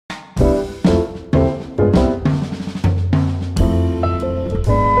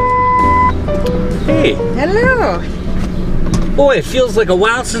Hey. Hello. Boy, it feels like a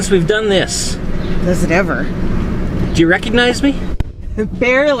while since we've done this. Does it ever? Do you recognize me?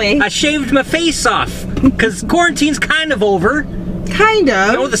 Barely. I shaved my face off because quarantine's kind of over. Kind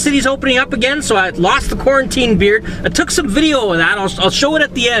of. You know, the city's opening up again, so I lost the quarantine beard. I took some video of that. I'll show it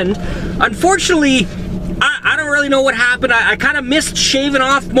at the end. Unfortunately, I don't really know what happened. I kind of missed shaving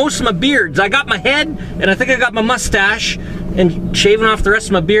off most of my beards. I got my head, and I think I got my mustache, and shaving off the rest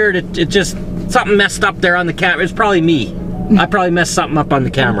of my beard, it just, something messed up there on the camera. It's probably me. I probably messed something up on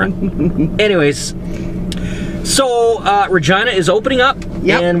the camera. Anyways, so Regina is opening up,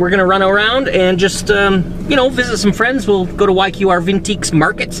 and we're gonna run around and just, you know, visit some friends. We'll go to YQR Vintques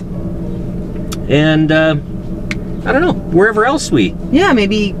Market, and I don't know, wherever else we. Yeah,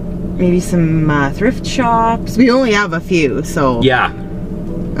 maybe some thrift shops. We only have a few, so. Yeah.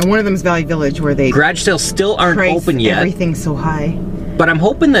 And one of them is Valley Village, where they garage sales still aren't open yet. Everything's so high. But I'm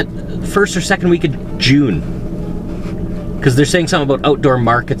hoping that first or second week of June, because they're saying something about outdoor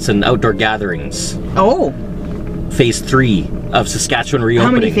markets and outdoor gatherings. Oh. Phase 3 of Saskatchewan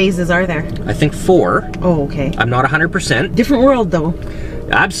reopening. How many phases are there? I think 4. Oh, okay. I'm not 100%. Different world, though.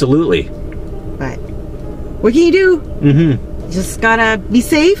 Absolutely. But what can you do? Mm-hmm. Just gotta be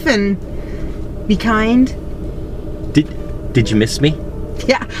safe and be kind. Did you miss me?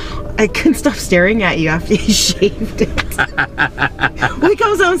 Yeah, I couldn't stop staring at you after you shaved it. When he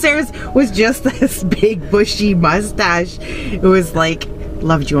comes downstairs was just this big bushy mustache. It was like,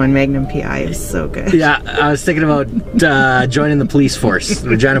 loved you on Magnum PI. It was so good. Yeah, I was thinking about joining the police force, the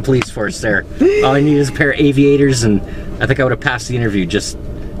Regina police force there. All I need is a pair of aviators, and I think I would have passed the interview just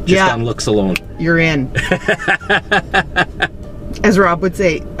on looks alone. You're in. As Rob would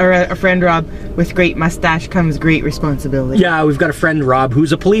say, or a friend Rob, with great mustache comes great responsibility. Yeah, we've got a friend Rob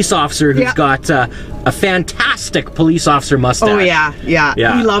who's a police officer who's got a fantastic police officer mustache. Oh yeah, yeah.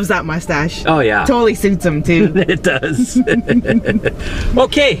 He loves that mustache. Oh yeah. Totally suits him too. It does.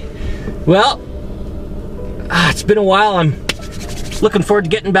 Okay, well, it's been a while. I'm looking forward to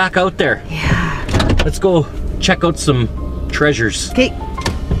getting back out there. Yeah. Let's go check out some treasures. Okay.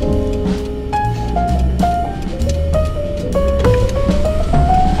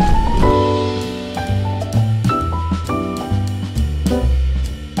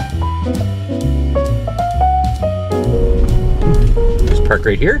 Park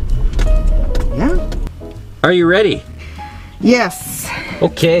right here? Yeah. Are you ready? Yes.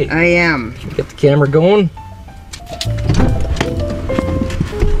 Okay. I am. Get the camera going.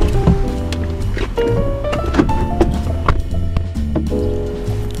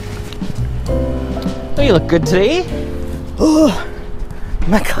 Oh, you look good today. Oh,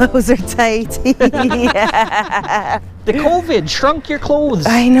 my clothes are tight. Yeah. The COVID shrunk your clothes.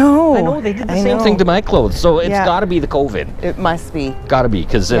 I know. I know, they did the same thing to my clothes, so it's gotta be the COVID. It must be. Gotta be,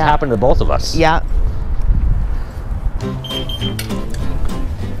 because it happened to both of us. Yeah.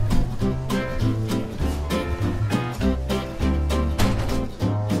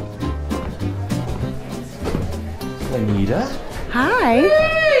 Anita. Hi.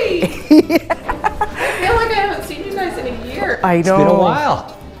 Hey! I feel like I haven't seen you guys in a year. I know. It's been a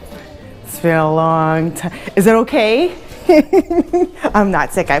while. It's been a long time. Is it okay? I'm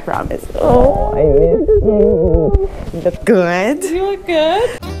not sick, I promise. Oh, I miss you. You look good. You look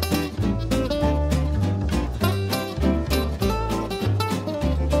good.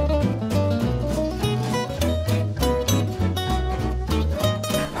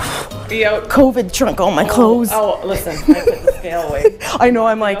 Be out. COVID shrunk all my clothes. Oh, listen, I put the scale away. I know,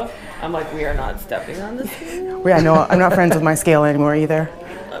 I'm like, we are not stepping on this scale. yeah, no, I'm not friends with my scale anymore either.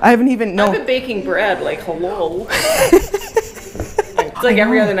 I haven't even, I've been baking bread, like, hello. It's like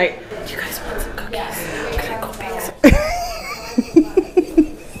every other night. Do you guys want some cookies? Can I go bake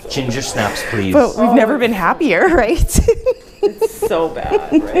some? Ginger snaps, please. But we've never been happier, right? It's so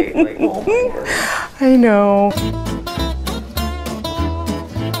bad, right? Like, oh my word. I know.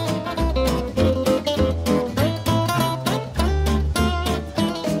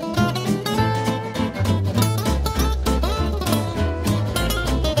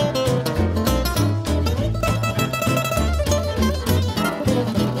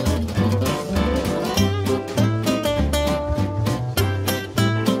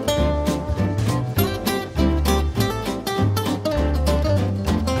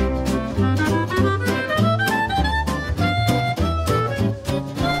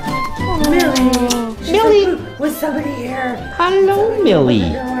 Millie! Was somebody here? Hello,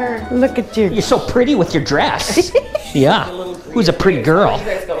 Millie. Look at you. You're so pretty with your dress. Yeah. Who's a pretty girl?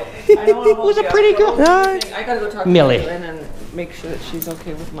 Who's a pretty girl? I gotta go talk Millie. to Lynn and make sure that she's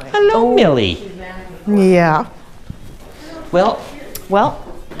okay with my. Hello, Millie. Yeah. Well,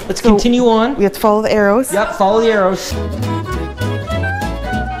 let's continue on. We have to follow the arrows. Yep, follow the arrows.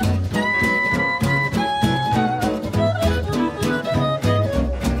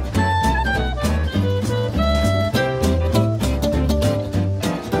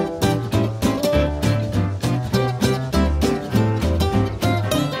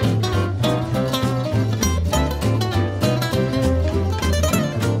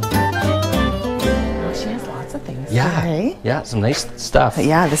 Yeah, right? Yeah, some nice stuff.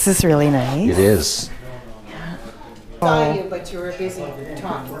 Yeah, this is really nice. It is. Saw you, but you were busy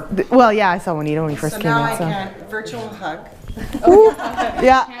talking. Well, yeah, I saw Juanita when we first So came now in. I So. can't virtual hug. Ooh,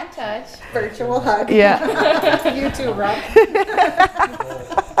 yeah. Can't touch. Virtual hug. Yeah. You too, Rob.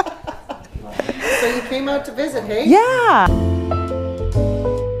 So you came out to visit, hey? Yeah.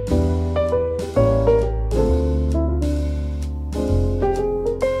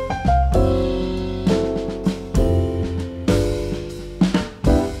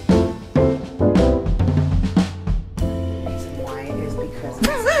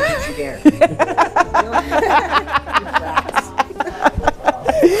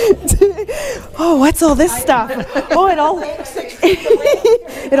 Oh, what's all this stuff? Oh, it all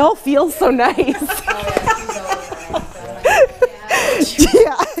it all feels so nice.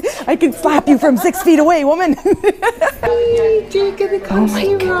 Yeah, I can slap you from 6 feet away, woman. Oh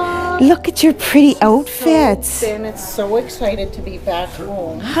my God! Look at your pretty outfit. And it's so excited to be back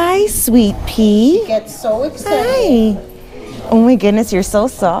home. Hi, sweet pea. Get so excited. Hi. Oh my goodness, you're so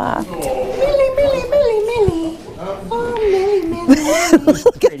soft. Millie, Millie, Millie, Millie. Oh, Millie, Millie.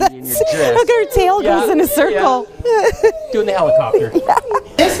 Look at that. Look at her tail goes in a circle. Doing the helicopter.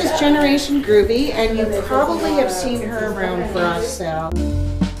 This is Generation Groovy, and you probably have seen her around for us, Sal.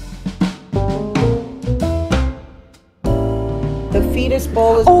 The fetus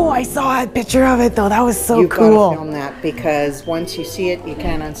bowl is... Oh, I saw a picture of it though. That was so You've cool. got to film that, because once you see it, you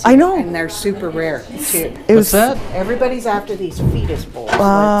can't unsee I know. it. And they're super rare, too. It was What's that? Everybody's after these fetus bowls.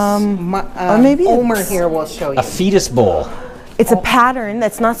 or maybe Omer it's- here will show you. A fetus bowl. It's a pattern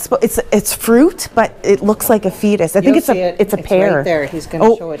that's not supposed. It's fruit, but it looks like a fetus. I think You'll see it's a pear. right there. He's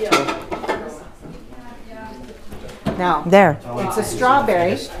going to show it to you. Now, There. it's a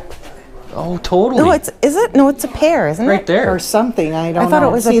strawberry Oh, totally. No, is it? No, it's a pear, isn't right it? there. or something. I don't know. thought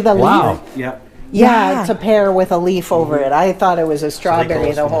it was See a- the Wow. leaf? Yeah. Yeah, Yeah. it's a pear with a leaf over it. I thought it was a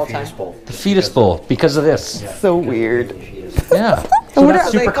strawberry the whole time. The fetus bowl because of this. So weird. Yeah. So What that's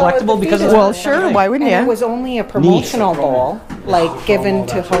are- they super call it the collectible because of fetus that. Well, sure. Why wouldn't And you? it was only a promotional bowl, like given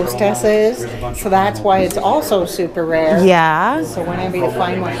to hostesses. So that's why it's also super rare. Yeah. So whenever you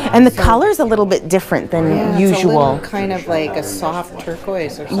find one. And the color's a little bit different than Yeah, it's a usual. little kind of like a soft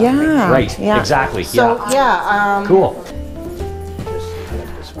turquoise or something. Yeah. Right. Yeah. Exactly. So yeah. yeah, Cool.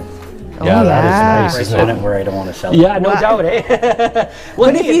 Oh, Yeah, yeah. that is nice, Right isn't on it? it where I don't want to sell it. Yeah, no doubt, eh?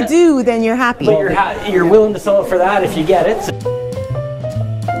 Well, But if you do, then you're happy. but you're willing to sell it for that if you get it. So.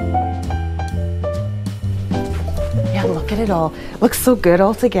 Yeah, look at it all. Looks so good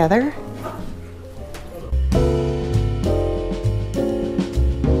all together.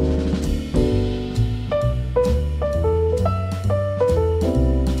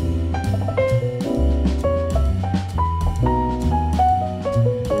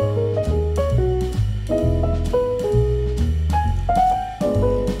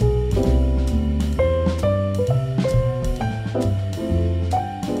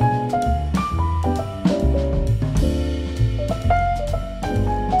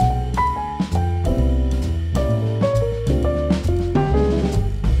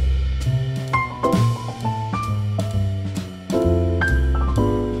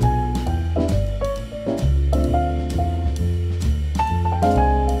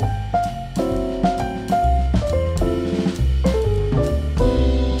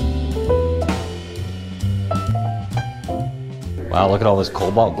 Wow, look at all this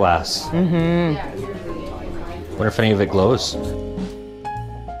cobalt glass. Mm-hmm. Wonder if any of it glows.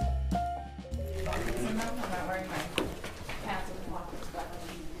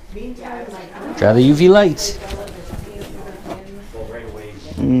 Try the UV light.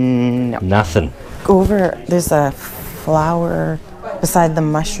 No. Nothing. Go over. There's a flower beside the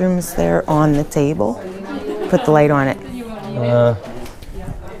mushrooms there on the table. Put the light on it.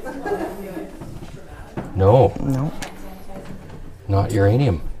 No, No. not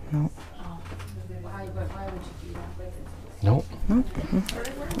uranium. No. No.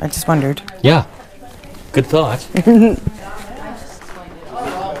 I just wondered. Yeah. Good thought.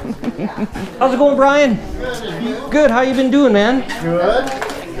 How's it going, Brian? Good. How you been doing, man? Good.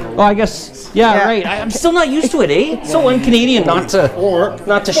 Oh, I guess. Yeah, right. I'm still not used to it, eh? So un-Canadian not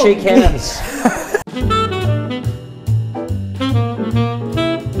to shake hands.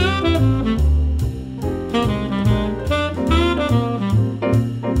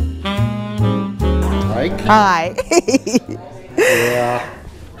 Hi. Yeah.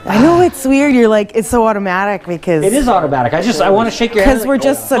 I know it's weird. You're like, it's so automatic because... It is automatic. I want to shake your hand. Because we're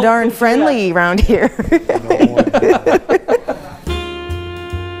just so darn friendly around here.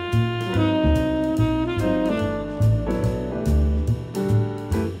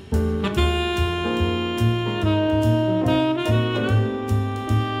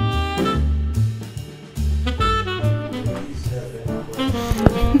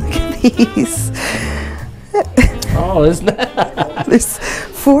 These. Oh, isn't that? There's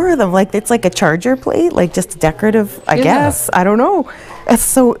 4 of them. Like, it's like a charger plate, like just decorative, I guess. I don't know. It's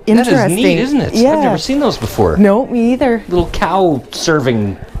so interesting. That is neat, isn't it? Yeah. I've never seen those before. No, me either. Little cow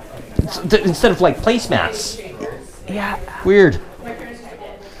serving instead of like placemats. Yeah. Weird.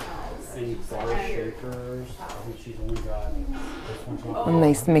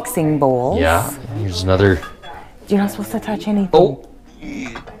 Nice mixing bowls. Yeah. Here's another. You're not supposed to touch anything. Oh.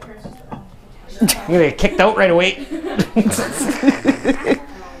 I'm gonna get kicked out right away.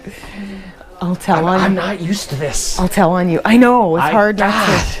 I'll tell on you. I'm not used to this. I'll tell on you. I know, it's hard not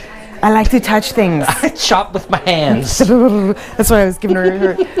to. I like to touch things. I chop with my hands. That's why I was giving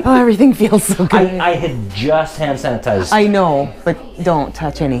her. Oh, everything feels so good. I had just hand sanitized. I know, but don't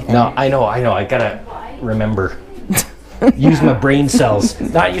touch anything. No, I know. I gotta remember. Use my brain cells.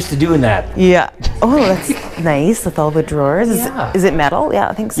 Not used to doing that. Yeah. Oh, that's nice with all the drawers. Yeah. Is it metal? Yeah,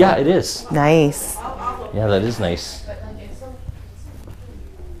 I think so. Yeah, it is. Nice. Yeah, that is nice.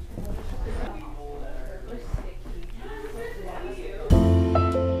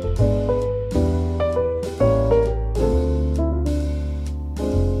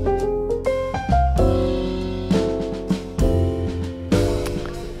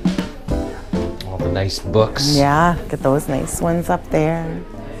 Nice books. Yeah, get those nice ones up there.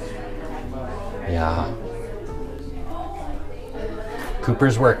 Yeah.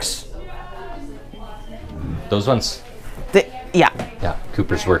 Cooper's Works. Those ones. Yeah. Yeah,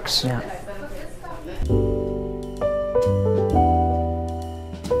 Cooper's Works. Yeah.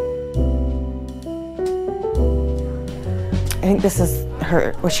 I think this is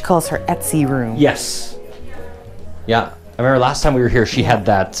her, what she calls her Etsy room. Yes. Yeah. I remember last time we were here, she had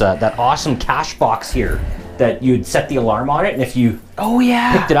that that awesome cash box here that you'd set the alarm on it, and if you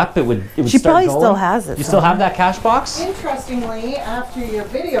picked it up, it would She start probably going. still has it. You still have that cash box? Interestingly, after your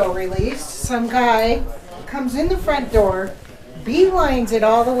video released, some guy comes in the front door, beelines it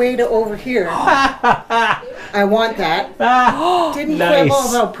all the way to over here. I want that. Didn't quibble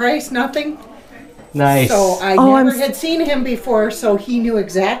about price, nothing. Nice. So I never had seen him before, so he knew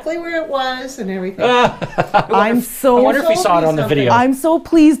exactly where it was and everything. I wonder if he saw it on the video. I'm so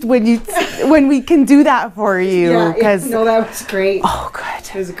pleased when we can do that for you. Yeah, no, that was great. Oh, good.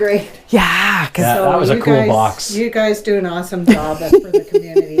 It was great. Yeah, because that was a cool box. You guys do an awesome job for the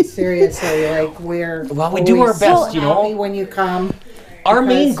community. Seriously, like we do our best, you know. When you come. Our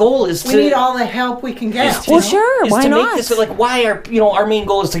main goal is we need all the help we can get. Well, sure, why not? Make this like our main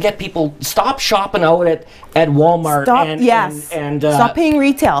goal is to get people stop shopping out at Walmart and stop paying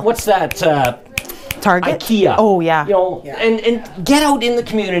retail. What's that? Target. IKEA. Oh yeah. You know, and get out in the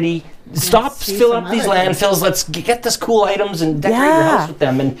community. Stop filling up these landfills. Let's get this cool items and decorate your house with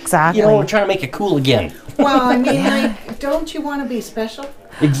them. And you know, we're trying to make it cool again. Well, I mean, like, don't you want to be special?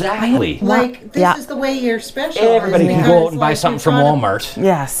 Exactly. Like, this is the way you're special. Everybody can go out and buy something from Walmart.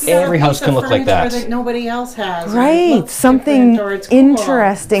 Yes. Every house can look like that. Nobody else has. Right. Something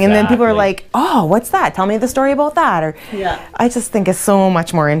interesting. And then people are like, oh, what's that? Tell me the story about that. Or I just think it's so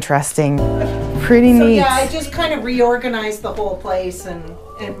much more interesting. Pretty neat. Yeah, I just kind of reorganized the whole place and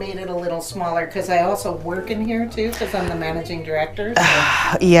made it a little smaller because I also work in here too because I'm the managing director.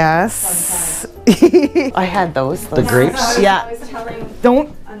 So yes. I had those. The grapes? Yeah.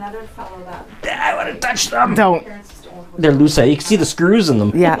 Don't. Another fellow that. I want to touch them. Don't. They're lucite. You can see the screws in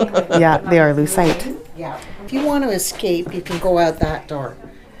them. Yeah, they are lucite. Yeah. If you want to escape, you can go out that door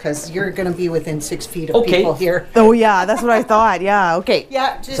because you're going to be within 6 feet of people here. Oh yeah, that's what I thought. Yeah. Okay.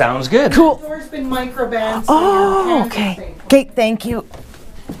 Yeah. Sounds good. Cool. The door's been microband. Oh, okay. Okay, thank you.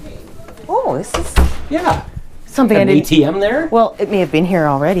 Oh, this is something I didn't. ATM there? Well, it may have been here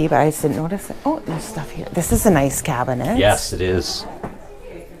already, but I just didn't notice it. Oh, there's stuff here. This is a nice cabinet. Yes, it is.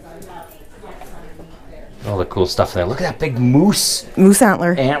 All the cool stuff there. Look at that big moose. Moose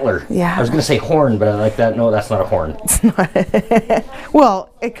antler. Yeah. I was going to say horn, but I like that. No, that's not a horn. It's not.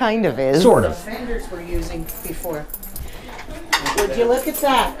 Well, it kind of is. Sort of. Vendors were using before. Would you look at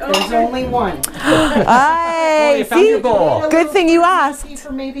that? There's only one. Hey, you found your goal. Good thing you asked.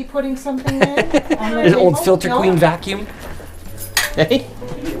 For maybe putting something there. An old Filter Queen vacuum. Hey.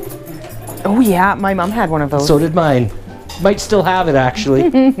 Oh yeah, my mom had one of those. So did mine. Might still have it actually.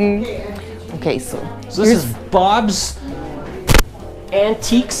 Okay, so So this is Bob's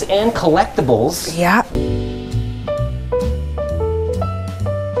Antiques and Collectibles. Yeah.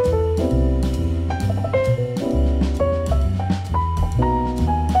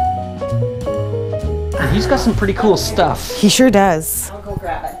 He's got some pretty cool stuff. He sure does. I'll go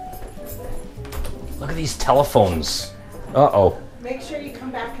grab it. Look at these telephones. Uh-oh. Make sure you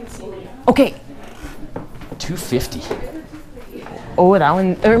come back and see me. Okay. $250. Oh, that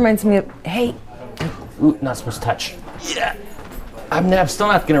one, it reminds me of, hey. Ooh, not supposed to touch. Yeah. I'm still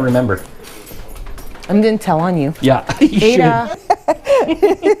not gonna remember. I'm gonna tell on you. Yeah. You Ada.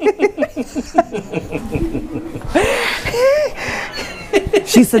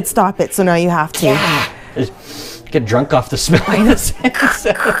 She said stop it, so now you have to. Yeah. Get drunk off the smell of the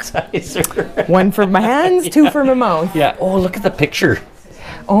sanitizer. 1 for my hands, 2 for my mouth. Yeah. Oh, look at the picture.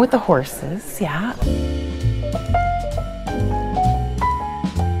 Oh, with the horses, yeah.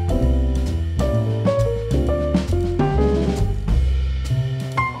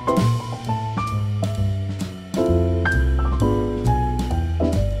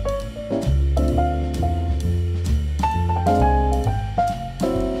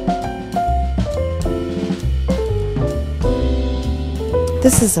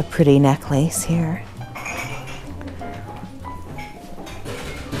 This is a pretty necklace here.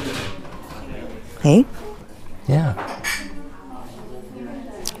 Hey? Yeah.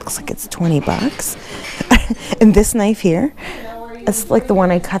 Looks like it's 20 bucks. And this knife here, it's like the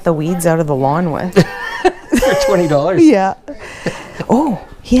one I cut the weeds out of the lawn with. For $20? Yeah. Oh,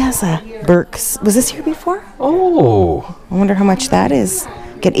 he has a Burke's. Was this here before? Oh. I wonder how much that is.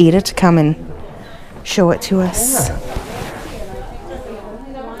 Get Ada to come and show it to us. Yeah.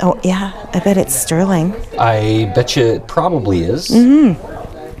 Oh, yeah. I bet it's sterling. I bet you it probably is.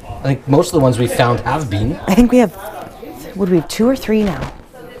 Mm-hmm. I think most of the ones we found have been. I think we have, would we have 2 or 3 now?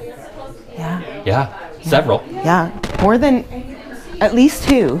 Yeah. Yeah, several. Yeah. More than, at least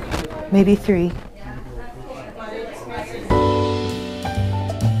 2, maybe 3.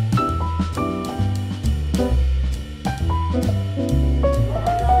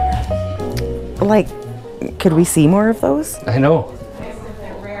 Like, could we see more of those? I know.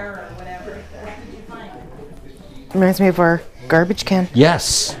 Reminds me of our garbage can.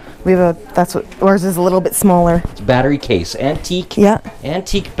 Yes. We have a, that's what, ours is a little bit smaller. It's a battery case. Antique. Yeah.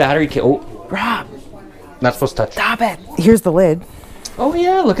 Antique battery case. Oh, Rob, not supposed to touch. stop it. Here's the lid. Oh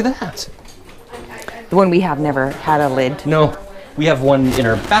yeah, look at that. The one we have never had a lid. No, we have one in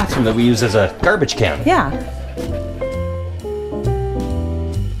our bathroom that we use as a garbage can. Yeah.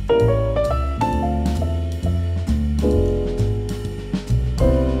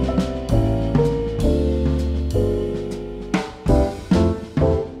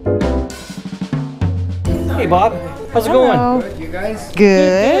 Hey Bob, how's it going? Good, you guys?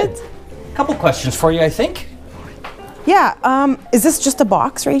 Good. Couple questions for you, I think. Yeah, is this just a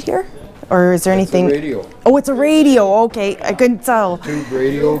box right here? Or is there anything? It's a radio. Oh, it's a radio. Okay, I couldn't tell. Tube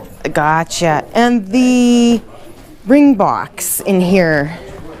radio. Gotcha. And the ring box in here.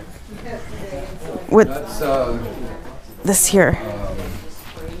 With That's this here.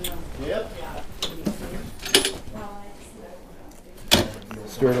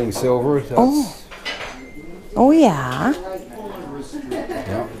 sterling silver. That's, Oh. Oh yeah.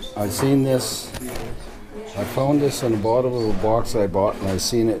 Yeah, I seen this. I found this on the bottom of a box I bought, and I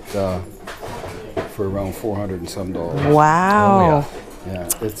seen it for around $400 and some. Wow. Yeah,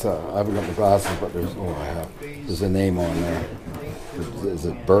 it's. I haven't got my glasses, but there's. Oh, I have. There's a name on there. Is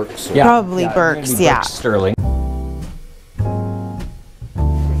it Burke's? Or, Yeah. Probably Burke's, Maybe yeah. Burke's Sterling.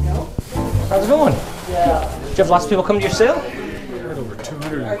 How's it going? Yeah. Do you have lots of people come to your sale? Had over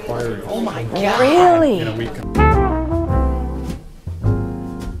 200 inquiries Oh my God. Really? in a week.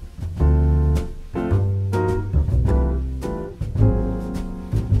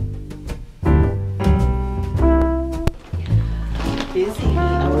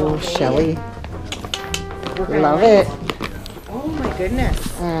 Oh, Shelly. Love it. Oh my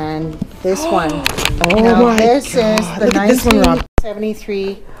goodness. And this one. Oh Now, my this God. is the Look at this one, Rob.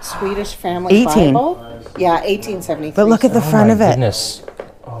 1973 Swedish Family 18. Bible. Yeah, 1873. But look at the front my of it. Goodness.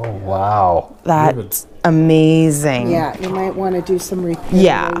 Oh wow. That's amazing. Yeah, you might want to do some repair.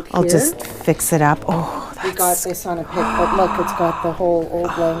 Yeah, work I'll here. just fix it up. Oh, We got that's, this on a pic, but look, it's got the whole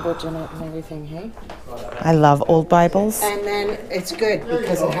old language in it and everything, hey? I love old Bibles. And then it's good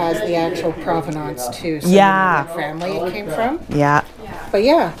because it has the actual provenance too. So Yeah. you know what family it came from. Yeah. But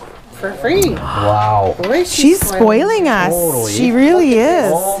yeah, for free. Wow. Boy, She's spoiling us. Totally. She really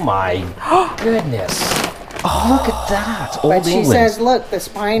is. Oh my goodness. Look at that. Old But she England. says, look, the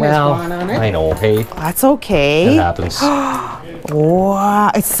spine is well, gone on it. I know. Hey, That's it okay. happens.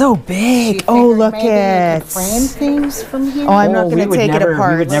 Wow, it's so big. She Oh, figured look maybe you it. could frame things from here. Oh, I'm not we going to would take it never-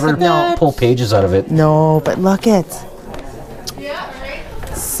 apart. We would never that. pull pages out of it. No, but look it.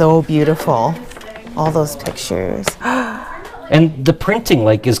 So beautiful. All those pictures. And the printing,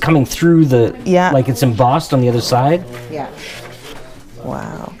 like, is coming through the... Yeah. Like, it's embossed on the other side. Yeah,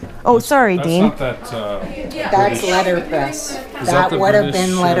 Wow. Oh, sorry, That's Dean. not that. that's letterpress. That the would have British,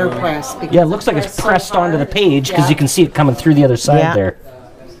 been letterpress. because Yeah, it looks like it's so pressed onto the hard. page because Yeah. you can see it coming through the other side Yeah. there.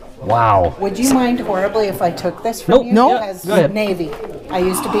 Wow. Would you mind horribly if I took this from Nope. you? Nope. Because Go ahead. Navy. I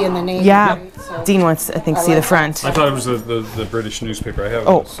used to be in the Navy. Yeah. right? So Dean wants to, I think, I see the like front. I thought it was the British newspaper. I have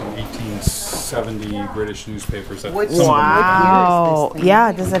Oh. some 1870 British newspapers. That What- some of them are- Wow. What year is this thing?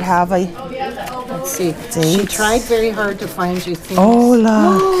 Yeah, does it have a... let's see. She Dates. tried very hard to find you things. Oh,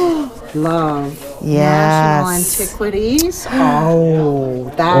 look. Love. Yes. National Antiquities.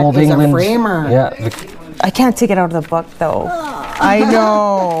 Oh, that Old is England. a framer. Yeah. I can't take it out of the book, though. I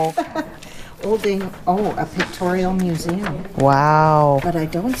know. A pictorial museum. Wow. But I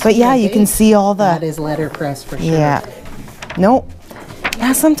don't see But yeah, the you can date. see all That the... is letterpress for sure. Yeah. Nope.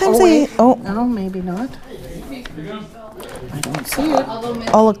 Yeah, sometimes Oh, wait. Oh, No, maybe not. I don't see it.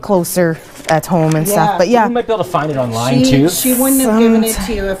 I'll look closer at home and Yeah. stuff. But You yeah. might be able to find it online, too. She wouldn't have given it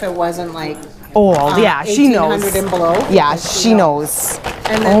to you if it wasn't like Oh, yeah, she knows. 1800 and below. Yeah, Because she knows.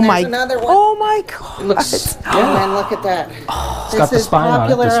 And then Oh there's my. another one. Oh my God. Looks... And then look at that. It's got the spine on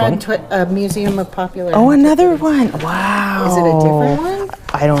it, this one. Museum of Popular. Oh, another one. Wow. Is it a different one?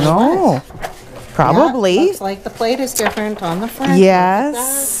 I don't know. Probably. Yeah, looks like the plate is different on the front.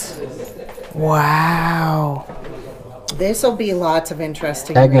 Yes. Wow. This will be lots of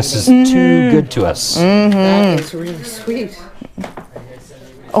interesting. Agnes is reading. too good to us. That is really sweet.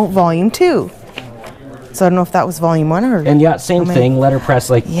 Oh, volume 2. So I don't know if that was volume 1 or... And yeah, same thing, letterpress,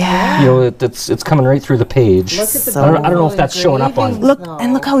 like, Yeah. you know, it's coming right through the page. Look at the So- I don't know if that's showing up on... engravings, Look, though.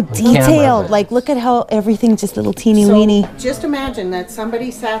 and look how camera, detailed. but- Like, look at how everything's just little teeny So weeny. just imagine that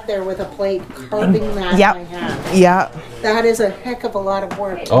somebody sat there with a plate carving that Yep. by hand. Yeah. That is a heck of a lot of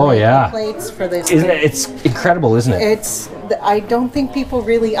work. to Oh, make the yeah. plates for this. Isn't thing. it? It's incredible, isn't it? I don't think people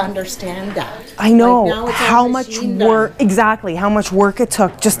really understand that. I know Like now it's all how much machine done. work, exactly, how much work it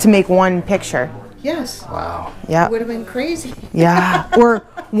took just to make one picture. Yes. Wow. Yeah. Would have been crazy. Yeah. Or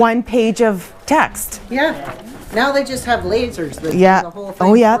one page of text. Yeah. Now they just have lasers that do Yeah. the whole thing.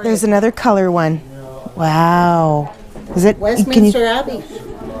 Oh, yeah, for there's you. another color one. Wow. Is it? can you- Westminster Abbey,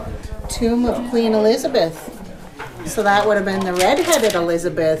 Tomb of Queen Elizabeth. So that would have been the red-headed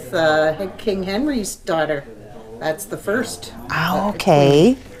Elizabeth, King Henry's daughter. That's the first. Oh,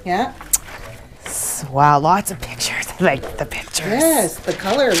 okay. Yeah. Wow, lots of pictures. I like the pictures. Yes, the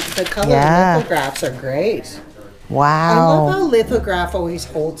color Yeah. lithographs are great. I Wow. love how lithograph always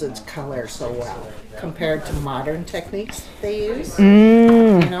holds its color so well compared to modern techniques they use.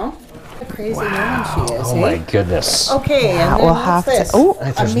 You know, a crazy woman she is. Oh my eh? goodness. Okay, and then we'll what's have to- this? oh,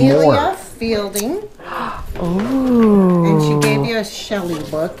 there's Amelia more. Fielding, Ooh. and she gave you a Shelley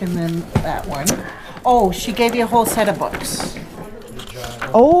book, and then that one. Oh, she gave you a whole set of books. Tom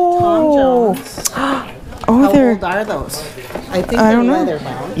Oh. Jones. Oh, How they're. old are those? I think I they're don't know. leather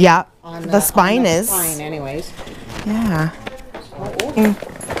bound. Yeah. On The spine on the is. Spine, anyways. Yeah. And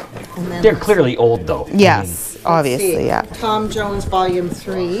then They're clearly old, though. Yes, let's obviously, see, yeah. Tom Jones Volume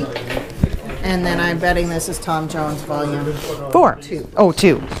 3. And then I'm betting this is Tom Jones Volume 4. 2. Oh,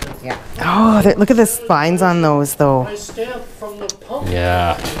 2. Yeah. Oh, look at the spines on those, though.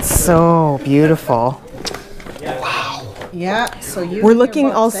 Yeah. So beautiful. Yeah, so you We're and your looking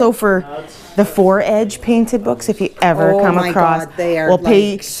books, also eh? for the 4-edge painted books. If you ever Oh come my across, God, they are we'll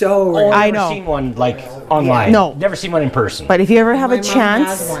pay. like so Oh, rare. I I've never know. seen one, like, online. No. Never seen one in person. But if you ever have My a mom chance,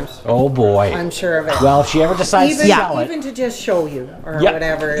 has one. Oh, boy. I'm sure of it. Well, if she ever decides even, to sell it... even to just show you or Yeah.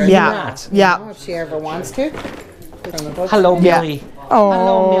 whatever. Even yeah, that. yeah. You know, if she ever wants to. From the books. Hello, Yeah. Millie. Oh,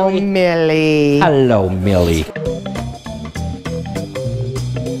 Hello, Millie. Millie. Hello, Millie.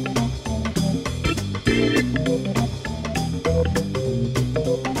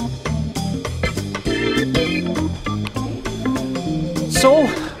 So,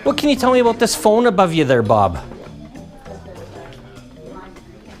 what can you tell me about this phone above you there, Bob?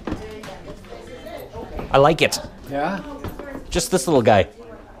 I like it. Yeah? Just this little guy.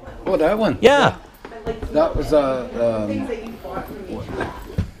 Oh, that one? Yeah. That was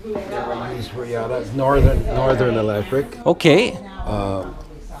yeah, that's Northern Electric. Okay. It's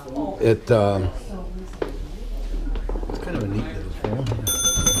kind of a neat little phone.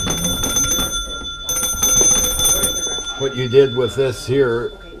 What you did with this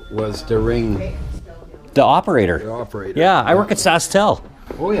here was to ring The operator. the operator. Yeah, I work at SaskTel.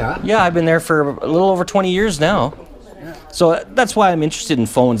 Oh, yeah? Yeah, I've been there for a little over 20 years now. So that's why I'm interested in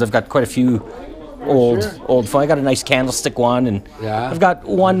phones. I've got quite a few old phones. I got a nice candlestick one, and I've got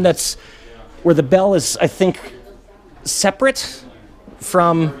one that's where the bell is, I think, separate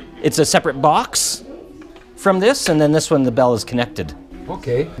from. It's a separate box from this, and then this one the bell is connected.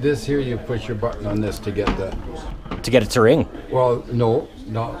 Okay. This here, you push your button on this to get the. To get it to ring. Well, no,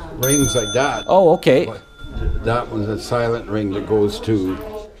 not rings like that. Oh, okay. But that one's a silent ring that goes to.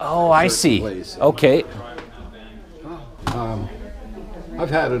 Oh, I see. Place. Okay. I've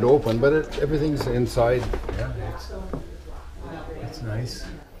had it open, but everything's inside. Yeah, it's nice.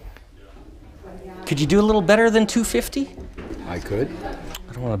 Could you do a little better than 250? I could.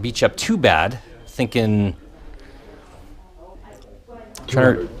 I don't want to beat you up too bad. Thinking. I'm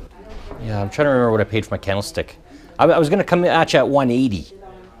trying to remember what I paid for my candlestick. I was going to come at you at 180.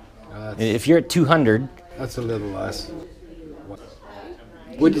 If you're at 200. That's a little less.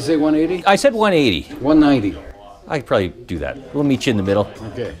 What'd you say, 180? I said 180. 190. I could probably do that. We'll meet you in the middle.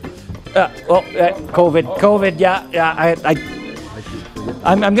 Okay. COVID, yeah.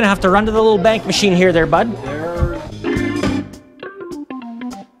 I'm going to have to run to the little bank machine here there, bud.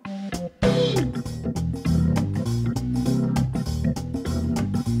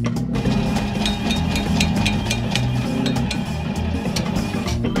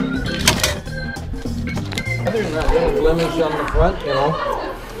 Other than that little blemish on the front, you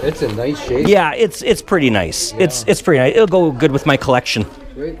know, it's a nice shape. Yeah, it's pretty nice. Yeah. It's pretty nice. It'll go good with my collection.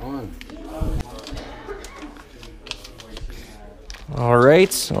 Right on. All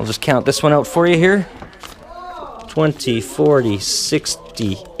right, I'll just count this one out for you here. 20, 40,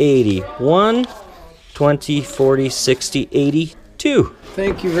 60, 81. 20, 40, 60, 82.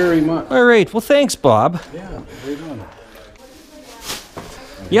 Thank you very much. All right, well, thanks, Bob. Yeah, right on.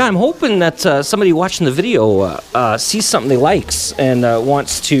 Yeah, I'm hoping that somebody watching the video sees something they likes and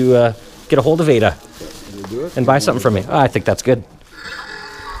wants to get a hold of Ada and buy something from me. I think that's good.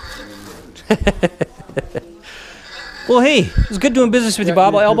 Well, hey, it was good doing business with you,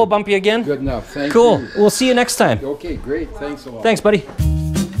 Bob. I'll elbow bump you again. Good enough. Thank you. Cool. We'll see you next time. Okay, great. Thanks a lot. Thanks, buddy.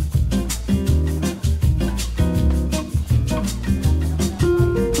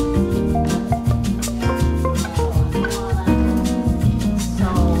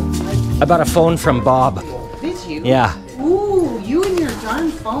 I bought a phone from Bob. Did you? Yeah. Ooh, you and your darn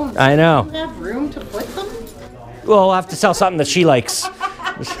phones. I know. Do you have room to put them? Well, we'll have to sell something that she likes.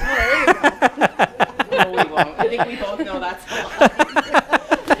 No, we won't. I think we both know that's a lie.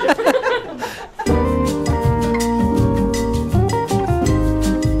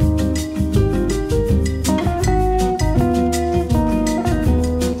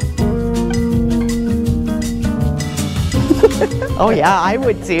 Oh yeah, I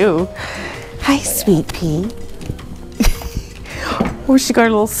would too. Hi, sweet pea. Oh, she got a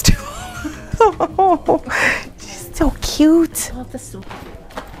little stool. Oh, she's so cute.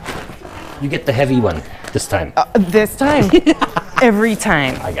 You get the heavy one this time. This time? Every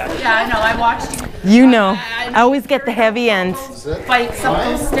time. I got it. Yeah, I know. I watched you You know, I always get the heavy end. fight up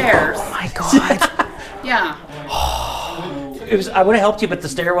those stairs. Oh my God. Yeah. I would have helped you, but the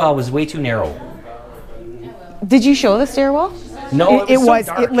stairwell was way too narrow. Did you show the stairwell? No, It was.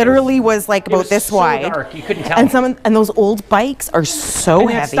 so dark. It literally was like It about was this so wide. dark, you couldn't tell. And those old bikes are so And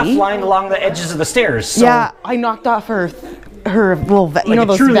they had stuff heavy. lying along the edges of the stairs. So Yeah, I knocked off her little, like you know, it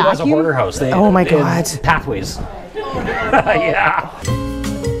those truly vacuum. was a hoarder house. They, Oh my they had God. pathways. Yeah.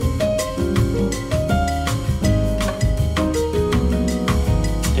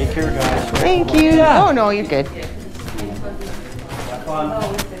 Take care, guys. Thank you. Yeah. Oh no, you're good.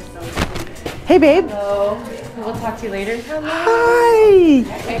 Hey, babe. Hello. We'll talk to you later. Hi.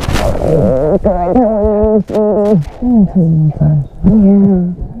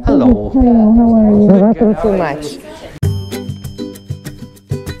 Hello. Thank you so much.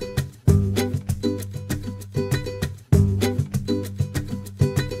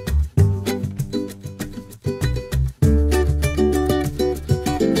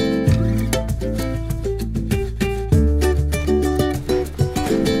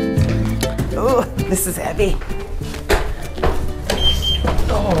 Oh, this is heavy.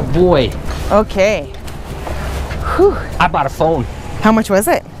 Oh boy. Okay. Whew. I bought a phone. How much was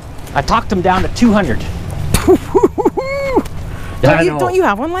it? I talked him down to 200. I know. Don't you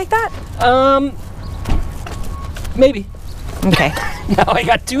have one like that? Maybe. Okay. Now I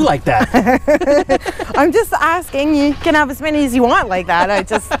got two like that. I'm just asking. You can have as many as you want like that.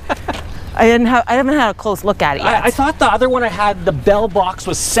 I haven't had a close look at it yet. I thought the other one I had, the bell box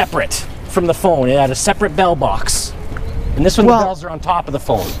was separate from the phone. It had a separate bell box. And this one, the bells are on top of the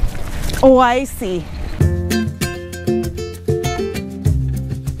phone. Oh, I see.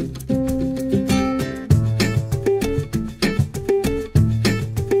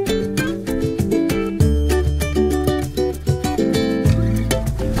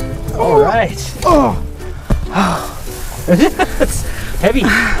 right. Oh, It's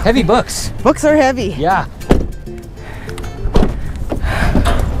heavy books. books are heavy. Yeah.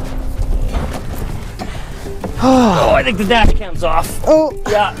 Oh, I think the dash cam's off. Oh,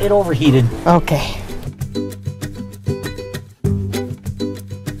 Yeah, it overheated. okay.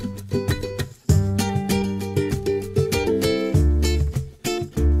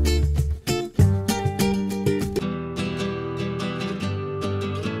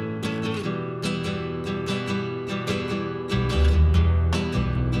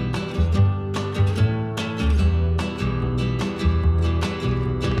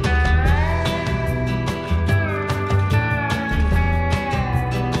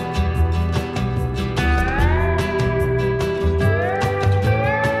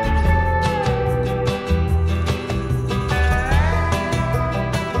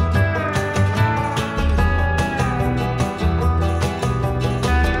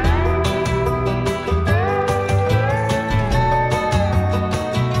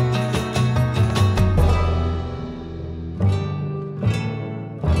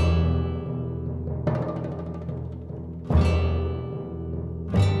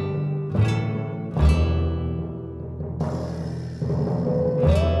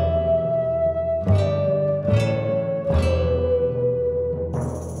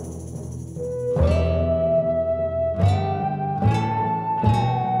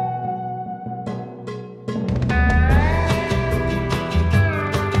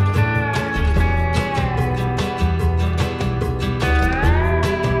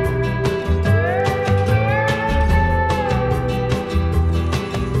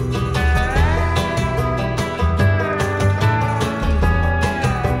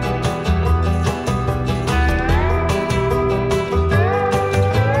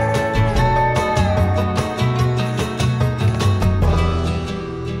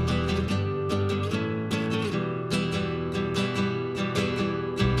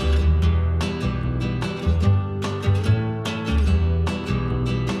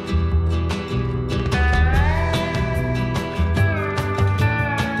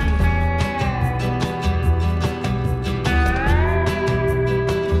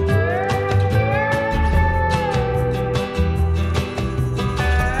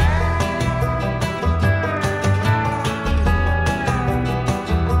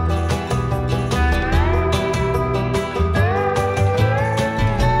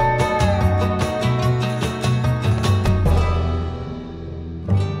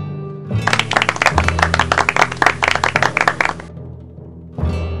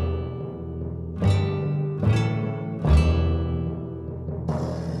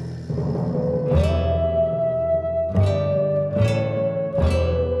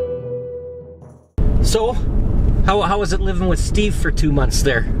 So, how was it living with Steve for 2 months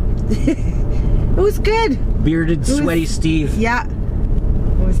there? It was good. Bearded, sweaty Steve. Yeah.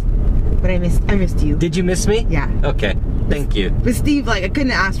 It was, but I missed you. Did you miss me? Yeah. Okay, thank you. But Steve, like, I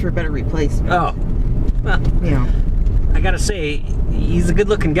couldn't ask for a better replacement. Oh, well, You know, I gotta say, he's a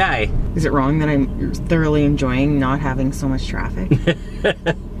good-looking guy. is it wrong that I'm thoroughly enjoying not having so much traffic?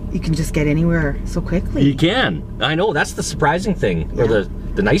 You can just get anywhere so quickly. You can. I know, that's the surprising thing, or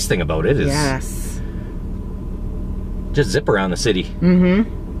the nice thing about it is Yes. just zip around the city. Mm-hmm.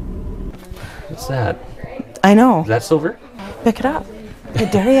 What's that? I know. Is that silver? Pick it up. I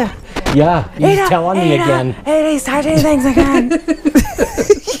dare ya. Yeah, he's telling me again. Hey, he's touching things again.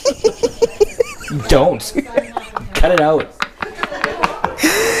 Don't. Cut it out.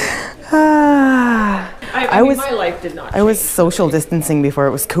 I mean, my life did not. I was social distancing before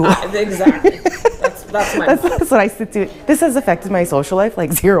it was cool. Exactly. That's my. That's what I said to. This has affected my social life like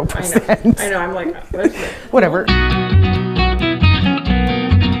 0%. I know. I'm like, Whatever.